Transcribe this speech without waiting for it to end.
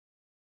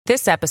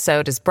This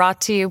episode is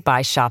brought to you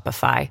by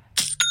Shopify.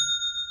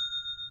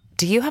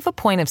 Do you have a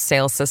point of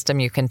sale system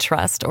you can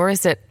trust, or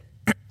is it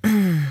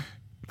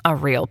a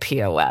real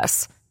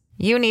POS?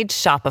 You need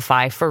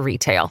Shopify for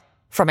retail.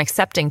 From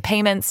accepting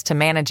payments to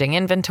managing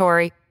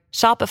inventory,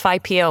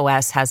 Shopify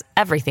POS has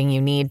everything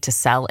you need to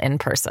sell in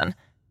person.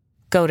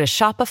 Go to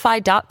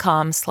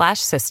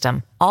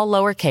shopify.com/system, all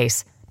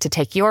lowercase, to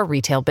take your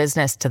retail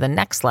business to the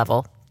next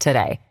level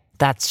today.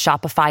 That's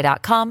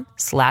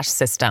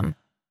shopify.com/system.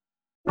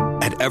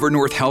 At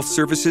Evernorth Health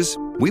Services,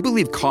 we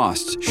believe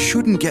costs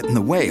shouldn't get in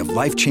the way of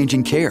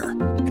life-changing care,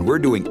 and we're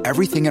doing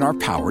everything in our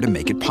power to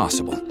make it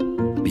possible.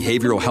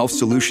 Behavioral health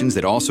solutions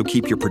that also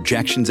keep your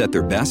projections at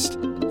their best?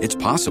 It's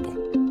possible.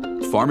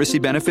 Pharmacy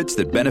benefits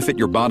that benefit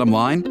your bottom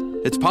line?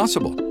 It's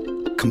possible.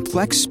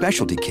 Complex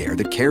specialty care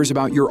that cares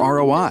about your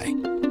ROI?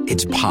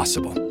 It's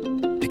possible.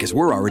 Because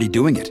we're already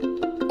doing it.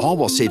 All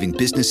while saving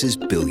businesses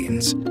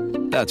billions.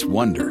 That's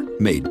Wonder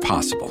made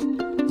possible.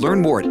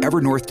 Learn more at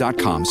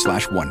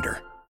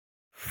evernorth.com/wonder.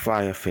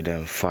 Fire for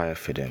them, fire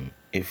for them.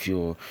 If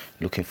you're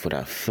looking for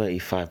that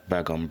 35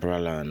 bag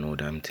umbrella and all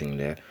damn thing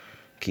there,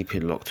 keep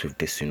it locked with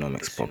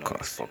Dysonomics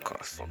podcast.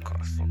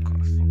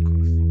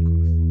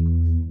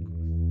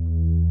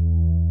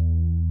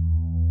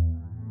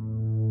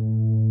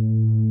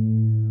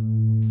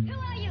 Who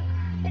are you?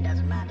 It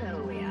doesn't matter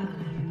who we are.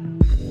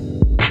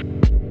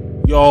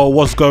 Yo,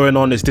 what's going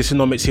on? It's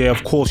Dysonomics here.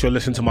 Of course, you're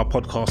listening to my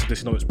podcast,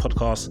 Dysonomics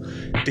Podcast.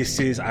 This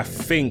is, I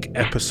think,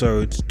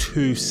 episode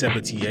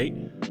 278.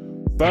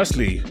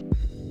 Firstly,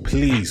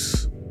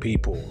 please,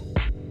 people,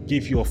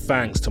 give your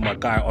thanks to my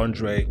guy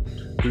Andre,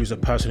 who's the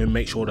person who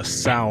makes sure the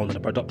sound and the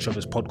production of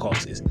this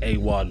podcast is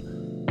A1.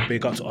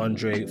 Big up to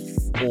Andre,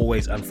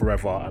 always and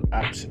forever, an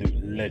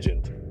absolute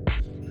legend.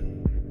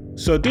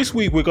 So this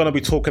week we're going to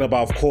be talking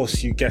about, of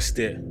course, you guessed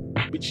it,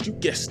 Mr.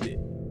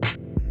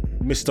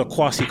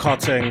 Kwasi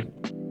Kwarteng,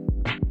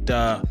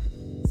 the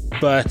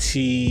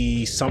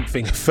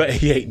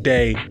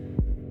 38-day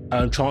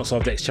Chancellor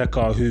of the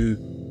Exchequer, who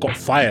got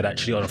fired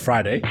actually on a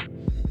Friday.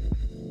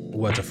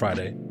 Words of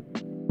Friday.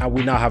 And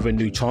we now have a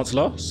new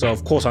Chancellor. So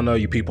of course I know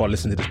you people are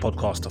listening to this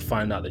podcast to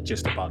find out the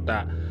gist about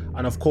that.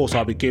 And of course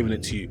I'll be giving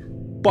it to you.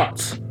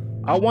 But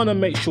I want to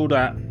make sure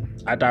that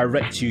I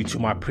direct you to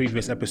my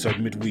previous episode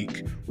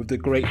midweek with the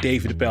great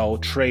David Bell,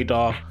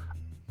 trader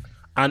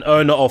and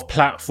owner of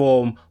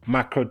platform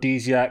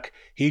Macrodesiac.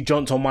 He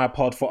jumped on my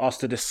pod for us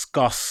to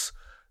discuss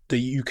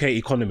the UK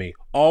economy.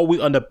 Are we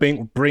on the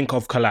brink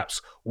of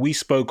collapse? We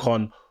spoke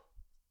on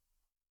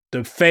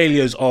the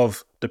failures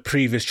of the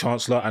previous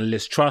Chancellor and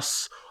Liz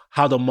Truss,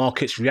 how the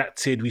markets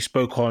reacted. We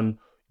spoke on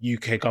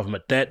UK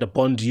government debt, the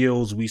bond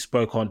yields. We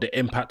spoke on the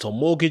impact on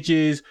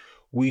mortgages.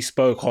 We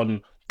spoke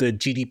on the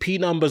GDP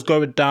numbers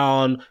going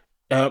down,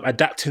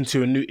 adapting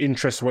to a new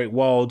interest rate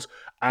world,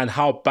 and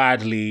how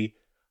bad is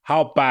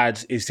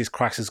this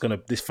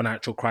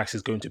financial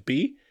crisis going to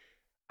be?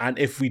 And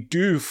if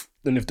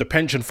the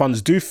pension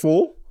funds do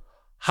fall,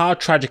 how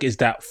tragic is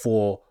that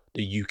for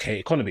the UK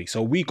economy?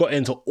 So we got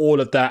into all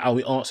of that and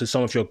we answered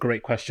some of your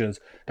great questions.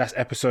 That's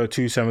episode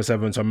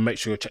 277, so make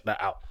sure you check that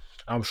out.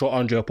 I'm sure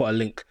Andre will put a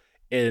link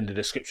in the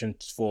description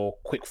for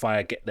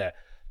quickfire get there.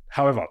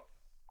 However,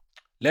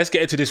 let's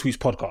get into this week's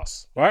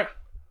podcast, right?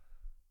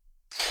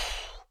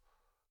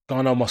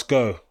 Ghana must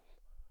go.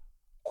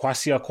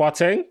 Kwasi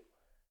Kwarteng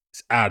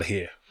is out of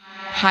here.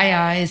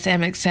 Hi, it's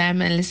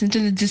MXM, and listen to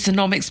the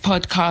Dysonomics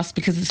podcast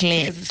because it's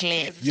lit.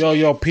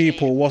 Yo,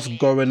 people, what's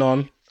going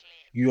on?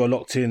 You are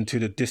locked into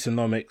the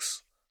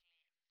Dysonomics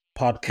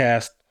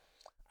podcast,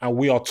 and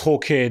we are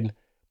talking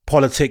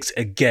politics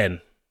again.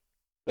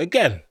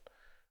 The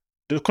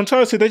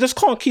controversy, they just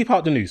can't keep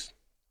out the news.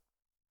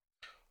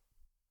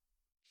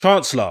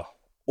 Chancellor,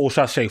 or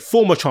should I say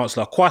former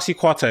Chancellor, Kwasi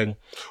Kwarteng,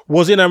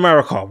 was in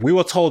America. We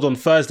were told on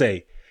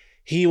Thursday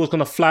he was going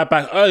to fly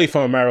back early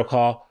from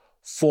America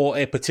for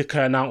a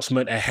particular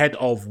announcement ahead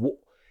of...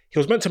 He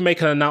was meant to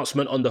make an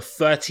announcement on the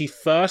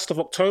 31st of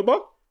October.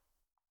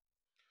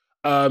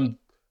 I think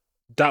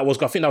that was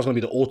going to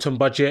be the autumn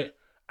budget,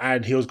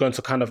 and he was going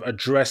to kind of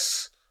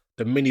address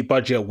the mini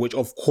budget, which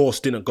of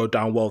course didn't go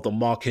down well with the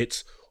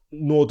markets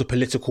nor the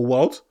political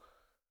world.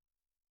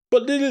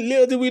 But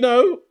little did we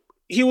know,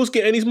 he was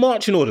getting his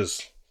marching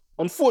orders.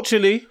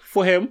 Unfortunately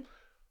for him,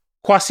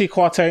 Kwasi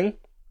Kwarteng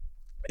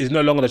is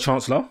no longer the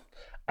Chancellor,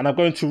 and I'm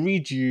going to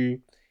read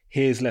you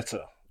his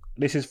letter.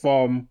 This is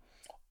from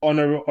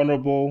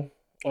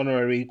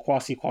Honorary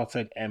Kwasi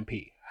Kwarteng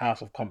MP,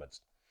 House of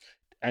Commons.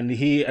 And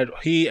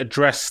he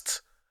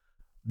addressed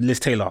Liz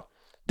Taylor.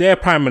 Dear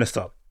Prime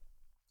Minister,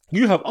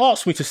 you have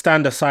asked me to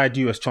stand aside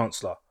you as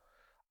Chancellor.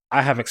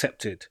 I have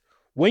accepted.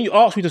 When you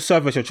asked me to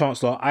serve as your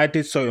Chancellor, I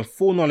did so in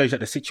full knowledge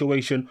that the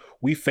situation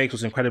we faced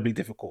was incredibly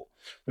difficult,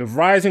 with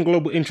rising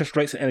global interest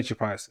rates and energy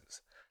prices.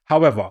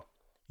 However,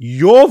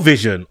 your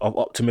vision of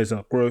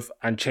optimism, growth,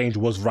 and change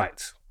was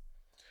right.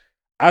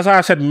 As I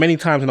have said many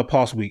times in the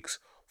past weeks,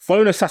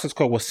 following the status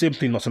quo was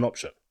simply not an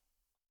option.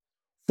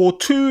 For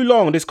too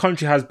long, this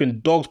country has been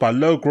dogged by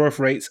low growth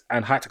rates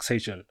and high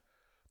taxation.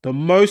 That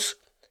must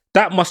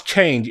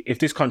change if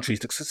this country is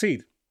to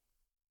succeed.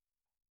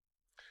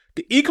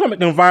 The economic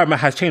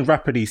environment has changed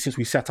rapidly since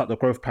we set up the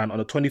growth plan on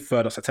the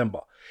 23rd of September.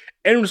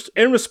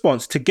 In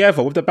response,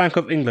 together with the Bank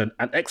of England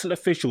and excellent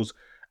officials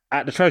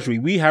at the Treasury,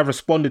 we have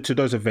responded to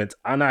those events,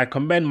 and I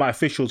commend my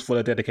officials for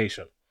their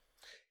dedication.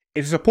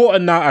 It is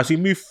important now as we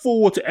move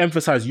forward to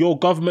emphasise your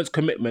government's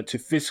commitment to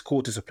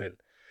fiscal discipline.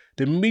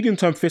 The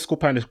medium-term fiscal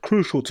plan is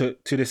crucial to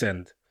this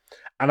end,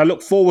 and I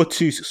look forward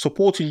to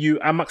supporting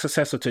you and my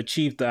successor to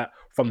achieve that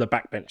from the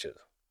backbenches.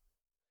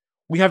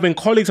 We have been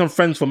colleagues and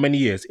friends for many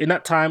years. In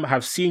that time, I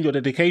have seen your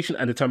dedication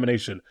and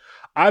determination.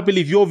 I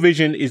believe your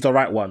vision is the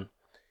right one.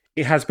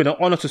 It has been an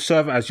honour to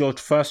serve as your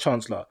first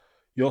Chancellor.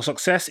 Your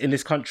success is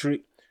this country's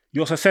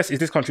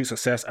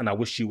success, and I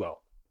wish you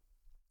well.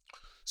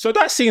 So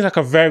that seems like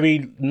a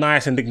very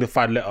nice and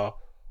dignified letter,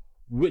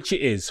 which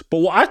it is. But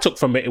what I took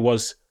from it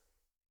was,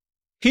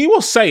 he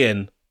was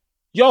saying,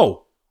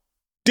 yo,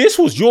 this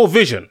was your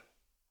vision.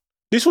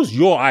 This was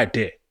your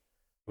idea,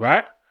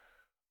 right?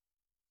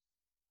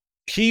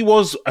 He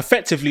was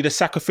effectively the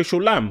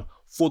sacrificial lamb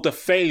for the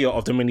failure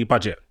of the mini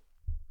budget.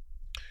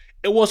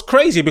 It was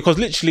crazy because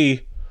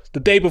literally the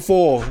day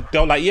before, they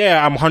were like,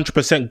 yeah, I'm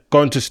 100%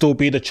 going to still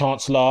be the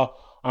Chancellor.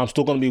 I'm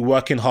still going to be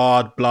working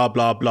hard, blah,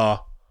 blah,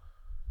 blah.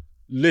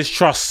 Liz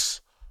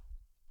Truss,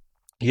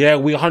 yeah,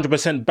 we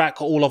 100%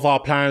 back all of our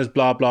plans,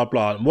 blah, blah,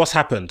 blah. And what's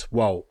happened?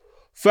 Well,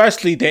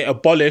 firstly, they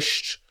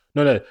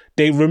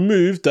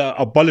removed the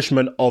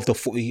abolishment of the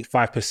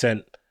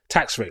 45%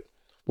 tax rate.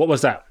 What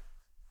was that?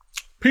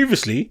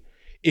 Previously,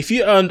 if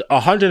you earned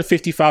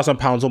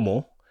 £150,000 or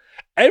more,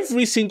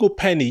 every single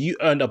penny you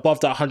earned above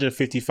that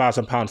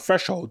 £150,000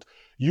 threshold,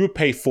 you would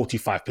pay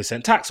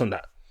 45% tax on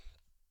that.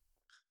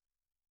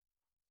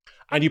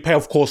 And you pay,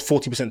 of course,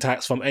 40%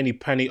 tax from any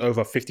penny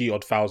over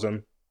 50-odd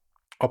thousand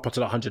up to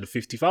the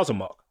 150,000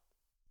 mark.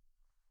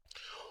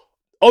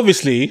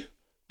 Obviously,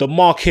 the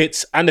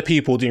markets and the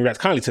people didn't react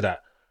kindly to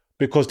that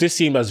because this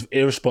seemed as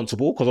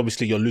irresponsible because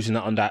obviously you're losing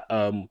that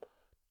on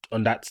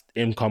that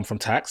income from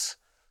tax.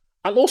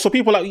 And also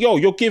people are like, yo,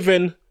 you're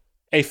giving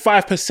a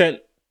 5%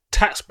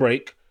 tax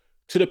break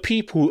to the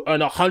people who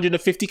earn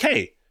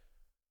 150k,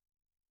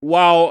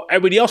 while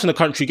everybody else in the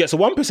country gets a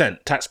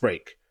 1% tax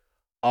break.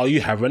 Are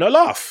you having a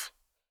laugh?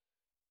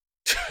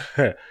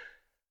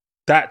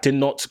 That did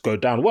not go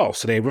down well.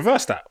 So they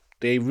reversed that.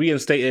 They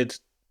reinstated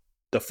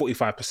the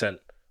 45%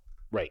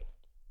 rate.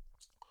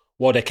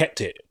 Well, they kept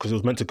it because it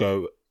was meant to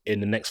go in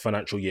the next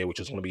financial year, which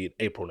is going to be in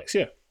April next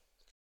year.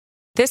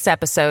 This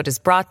episode is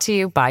brought to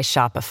you by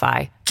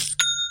Shopify.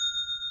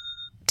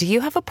 Do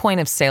you have a point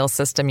of sale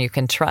system you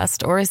can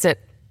trust, or is it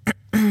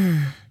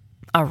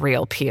a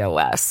real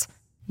POS?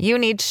 You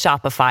need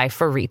Shopify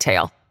for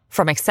retail.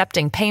 From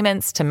accepting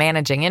payments to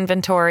managing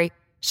inventory,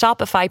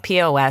 Shopify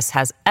POS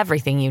has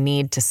everything you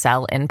need to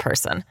sell in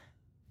person.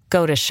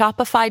 Go to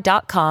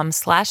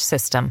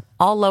shopify.com/system,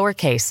 all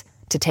lowercase,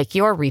 to take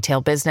your retail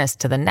business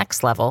to the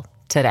next level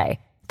today.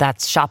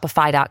 That's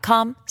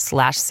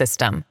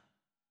shopify.com/system.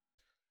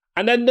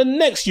 And then the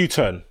next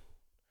U-turn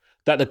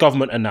that the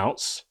government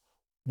announced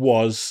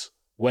was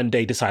when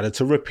they decided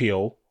to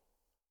repeal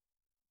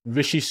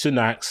Rishi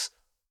Sunak's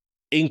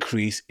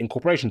increase in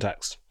corporation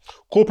tax.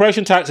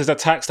 Corporation tax is a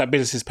tax that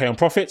businesses pay on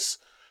profits.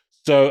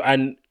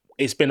 And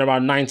it's been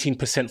around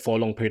 19% for a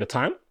long period of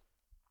time.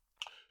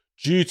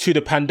 Due to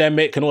the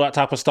pandemic and all that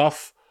type of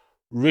stuff,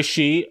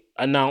 Rishi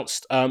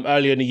announced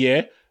earlier in the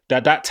year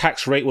that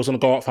tax rate was going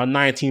to go up from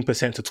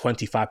 19% to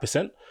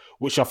 25%,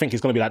 which I think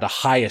is going to be like the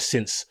highest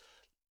since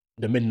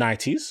the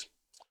mid-90s.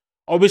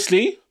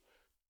 Obviously,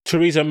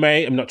 Liz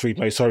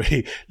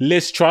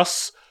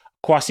Truss,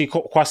 Kwasi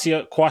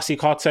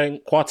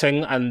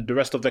Kwarteng and the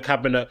rest of the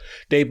cabinet,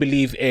 they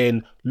believe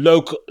in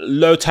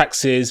low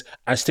taxes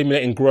and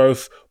stimulating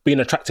growth, being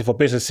attractive for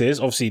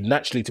businesses. Obviously,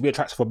 naturally, to be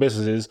attractive for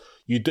businesses,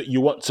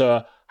 you want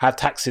to have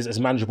taxes as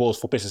manageable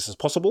for business as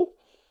possible.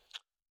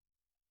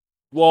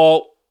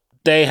 Well,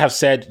 they have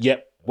said,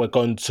 yep, we're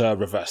going to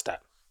reverse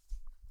that.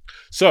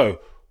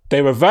 So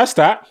they reversed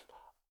that,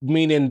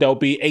 meaning there'll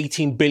be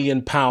 £18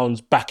 billion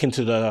back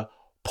into the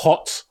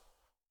pot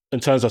in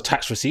terms of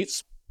tax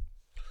receipts,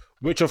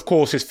 which of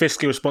course is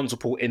fiscally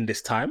responsible in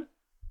this time.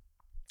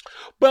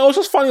 But it was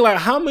just funny, like,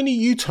 how many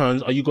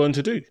U-turns are you going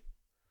to do?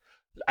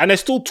 And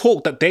there's still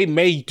talk that they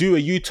may do a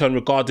U-turn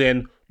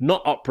regarding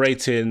not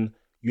uprating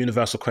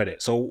universal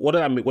credit. So what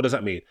does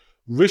that mean?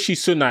 Rishi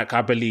Sunak,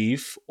 I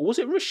believe, was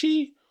it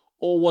Rishi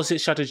or was it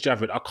Shahid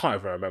Javid? I can't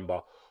even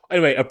remember.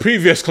 Anyway,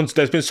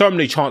 there's been so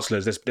many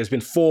chancellors. There's been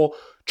 4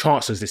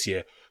 chancellors this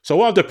year. So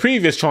one of the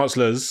previous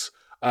chancellors,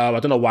 I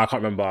don't know why I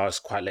can't remember, it's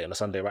quite late on a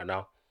Sunday right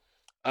now,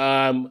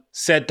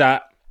 said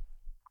that,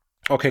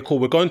 okay, cool,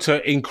 we're going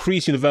to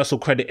increase universal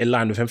credit in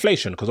line with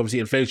inflation, because obviously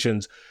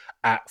inflation's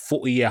at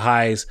 40-year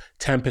highs,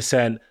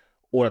 10%,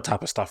 all that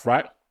type of stuff,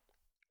 right?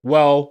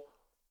 Well,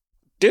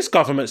 this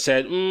government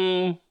said,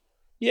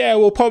 yeah,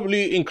 we'll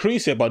probably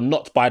increase it, but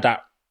not by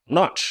that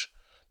much.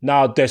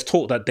 Now, there's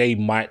talk that they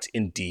might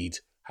indeed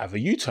have a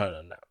U-turn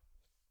on that.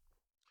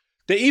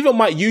 They even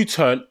might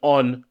U-turn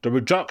on the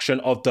reduction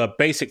of the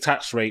basic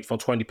tax rate from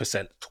 20%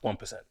 to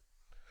 1%.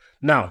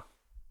 Now,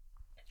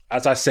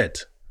 as I said,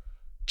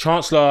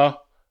 Chancellor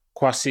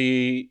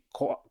Kwasi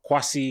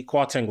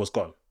Kwarteng was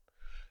gone.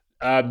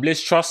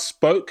 Liz Truss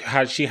spoke.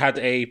 She had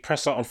a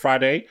presser on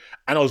Friday,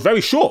 and it was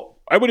very short.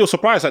 Everybody was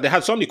surprised that they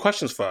had so many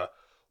questions for her,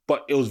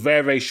 but it was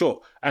very, very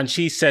short. And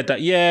she said that,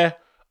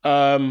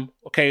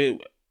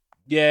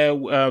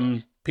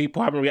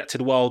 people haven't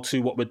reacted well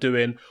to what we're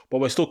doing, but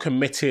we're still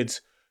committed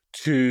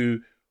to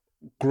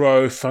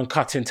growth and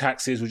cutting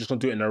taxes. We're just going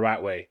to do it in the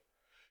right way.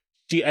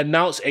 She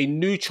announced a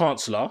new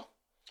chancellor,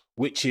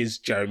 which is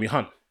Jeremy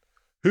Hunt.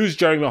 Who's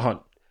Jeremy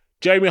Hunt?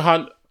 Jeremy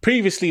Hunt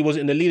previously was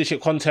in the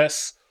leadership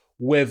contest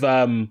with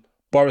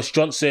Boris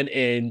Johnson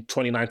in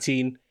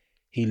 2019.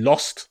 He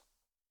lost.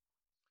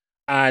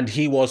 And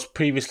he was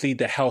previously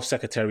the health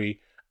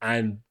secretary,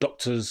 and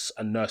doctors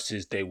and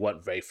nurses, they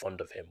weren't very fond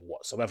of him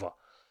whatsoever.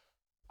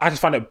 I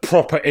just find it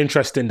proper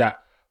interesting that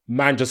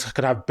man just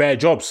could have bare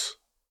jobs.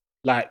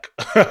 Like,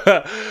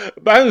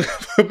 man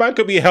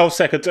could be health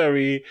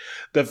secretary,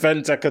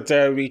 defense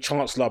secretary,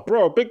 chancellor.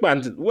 Bro, big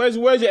man, where's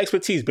your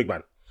expertise, big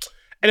man?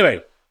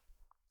 Anyway,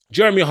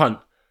 Jeremy Hunt,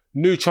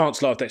 new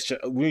chancellor of the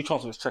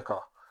Exchequer.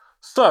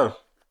 So,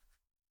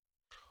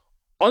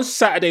 on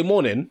Saturday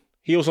morning,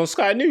 he was on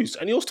Sky News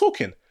and he was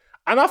talking.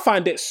 And I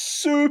find it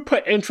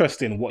super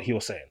interesting what he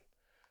was saying.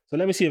 So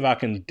let me see if I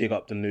can dig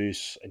up the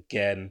news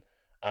again.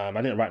 I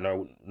didn't write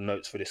no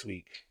notes for this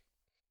week.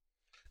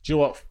 Do you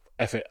know what?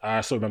 F it,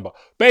 I still remember.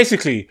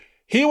 Basically,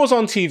 he was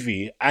on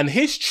TV and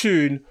his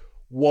tune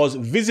was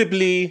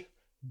visibly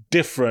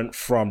different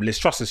from Liz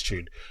Truss's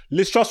tune.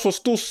 Liz Truss was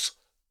still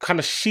kind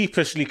of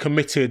sheepishly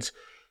committed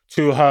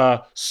to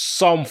her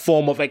some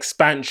form of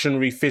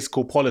expansionary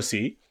fiscal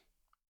policy.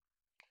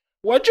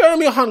 Well,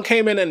 Jeremy Hunt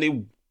came in and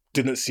it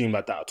didn't seem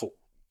like that at all.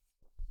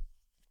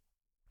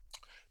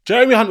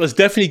 Jeremy Hunt was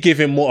definitely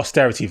giving more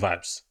austerity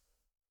vibes.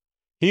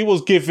 He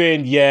was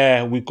giving,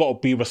 we've got to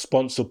be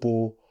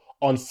responsible.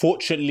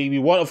 Unfortunately, we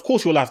would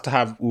love to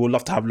have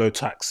low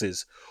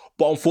taxes.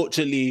 But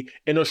unfortunately,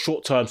 in the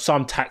short term,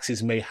 some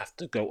taxes may have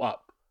to go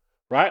up,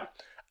 right?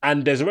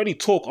 And there's already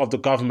talk of the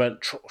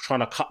government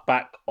trying to cut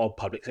back on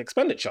public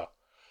expenditure.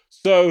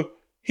 So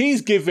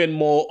he's giving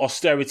more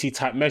austerity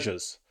type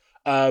measures.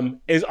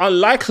 It's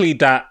unlikely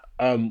that,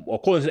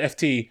 according to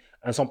FT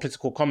and some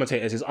political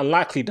commentators, it's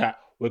unlikely that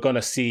we're going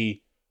to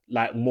see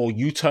like more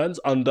U-turns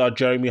under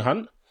Jeremy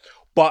Hunt.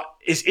 But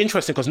it's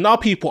interesting because now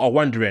people are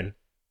wondering,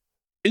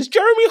 is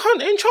Jeremy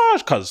Hunt in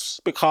charge?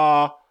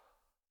 Because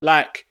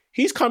like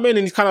he's come in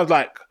and he's kind of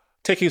like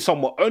taking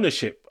somewhat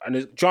ownership. And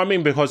do you know what I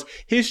mean? Because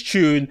his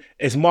tune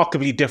is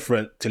markedly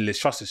different to Liz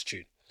Truss's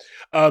tune.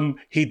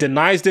 He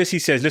denies this. He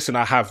says, listen,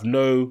 I have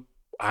no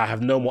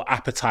more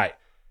appetite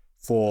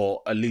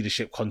for a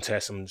leadership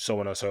contest and so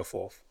on and so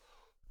forth.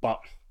 But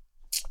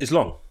it's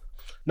long.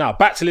 Now,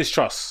 back to Liz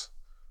Truss.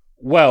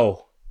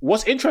 Well,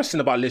 what's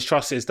interesting about Liz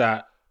Truss is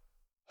that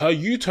her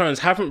U-turns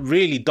haven't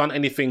really done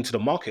anything to the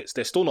markets.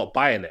 They're still not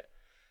buying it.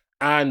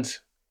 And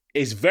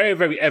it's very,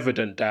 very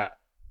evident that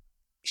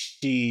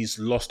she's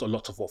lost a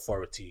lot of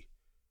authority.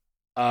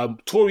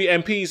 Tory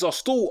MPs are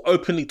still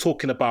openly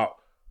talking about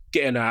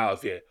getting her out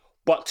of here.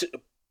 But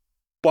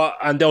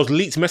there was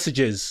leaked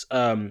messages,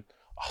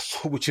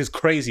 which is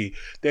crazy.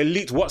 They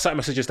leaked WhatsApp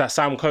messages that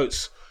Sam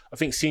Coates, I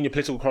think senior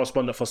political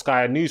correspondent for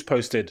Sky News,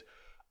 posted,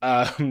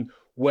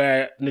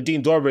 where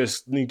Nadine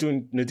Dorries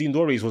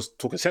was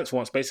talking sense for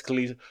once,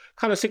 basically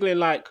kind of signaling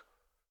like,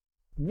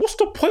 what's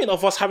the point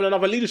of us having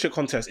another leadership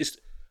contest? It's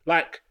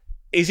like,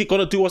 is it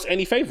going to do us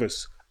any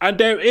favours? And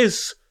there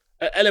is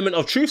an element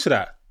of truth to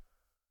that.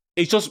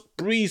 It just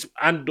breeds,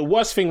 and the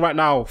worst thing right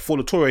now for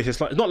the Tories is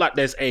it's not like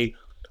there's a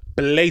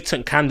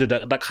blatant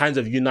candidate that kind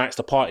of unites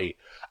the party.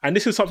 And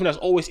this is something that's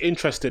always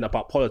interesting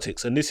about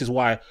politics, and this is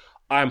why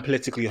I'm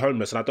politically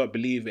homeless, and I don't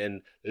believe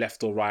in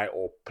left or right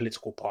or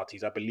political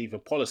parties. I believe in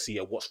policy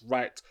and what's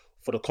right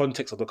for the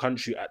context of the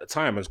country at the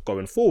time and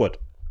going forward.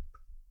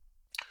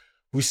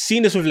 We've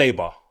seen this with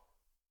Labour.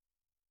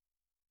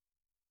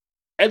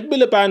 Ed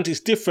Miliband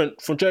is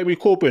different from Jeremy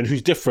Corbyn,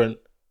 who's different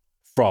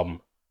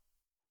from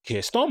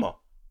Keir Starmer.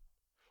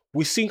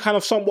 We've seen kind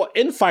of somewhat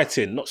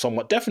infighting, not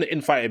somewhat, definite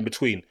infighting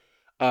between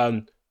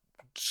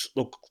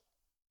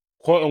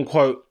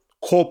quote-unquote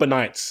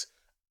Corbynites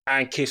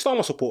and Keir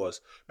Starmer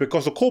supporters,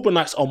 because the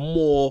Corbynites are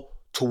more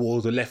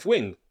towards the left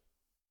wing.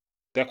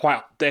 They're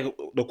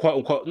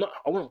quote-unquote, not,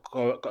 I won't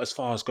go as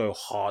far as go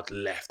hard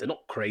left. They're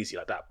not crazy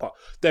like that, but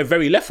they're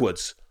very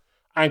leftwards.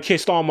 And Keir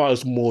Starmer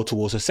is more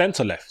towards the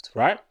centre left,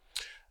 right?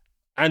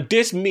 And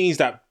this means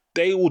that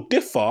they will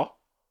differ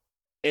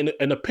in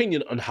an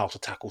opinion on how to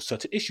tackle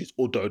certain issues,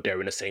 although they're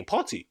in the same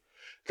party.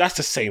 That's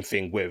the same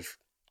thing with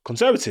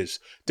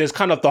Conservatives. There's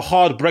kind of the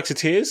hard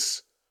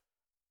Brexiteers,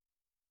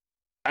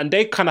 and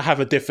they kind of have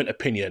a different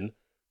opinion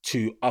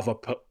to other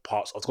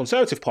parts of the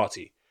Conservative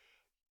Party.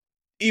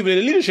 Even in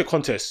the leadership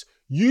contest,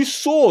 you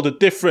saw the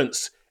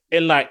difference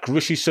in like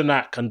Rishi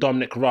Sunak and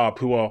Dominic Raab,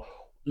 who are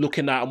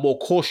looking at a more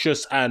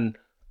cautious and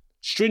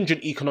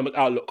stringent economic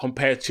outlook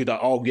compared to the,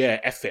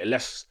 F it,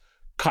 let's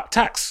cut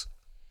tax.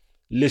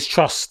 Liz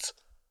Truss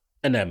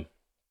and them.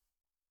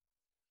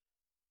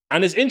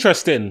 And it's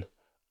interesting,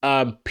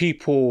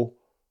 people,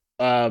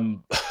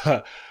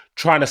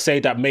 trying to say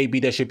that maybe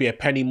there should be a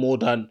penny more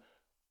than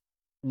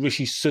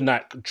Rishi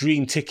Sunak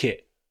dream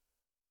ticket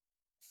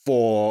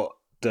for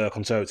the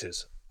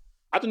Conservatives.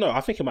 I don't know.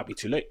 I think it might be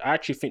too late. I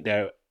actually think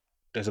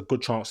there's a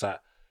good chance that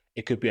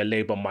it could be a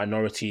Labour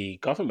minority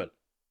government.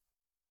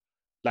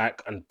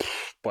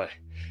 Boy,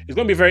 it's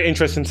going to be very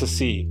interesting to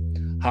see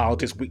how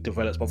this week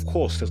develops. But of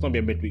course, there's going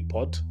to be a midweek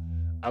pod.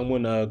 I'm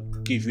going to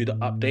give you the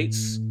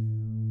updates,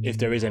 if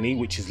there is any,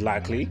 which is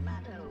likely.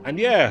 And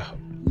yeah,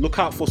 look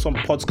out for some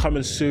pods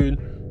coming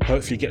soon.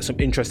 Hopefully get some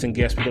interesting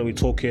guests. We're going to be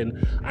talking.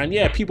 And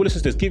yeah, people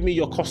listen to this. Give me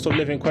your cost of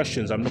living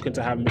questions. I'm looking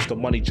to have Mr.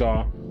 Money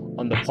Jar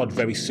on the pod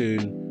very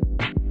soon.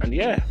 And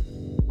yeah,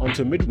 on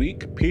to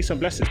midweek. Peace and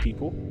blessings,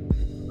 people.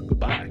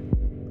 Goodbye.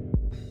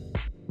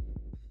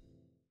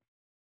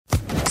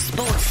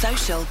 Sports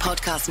Social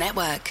Podcast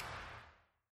Network.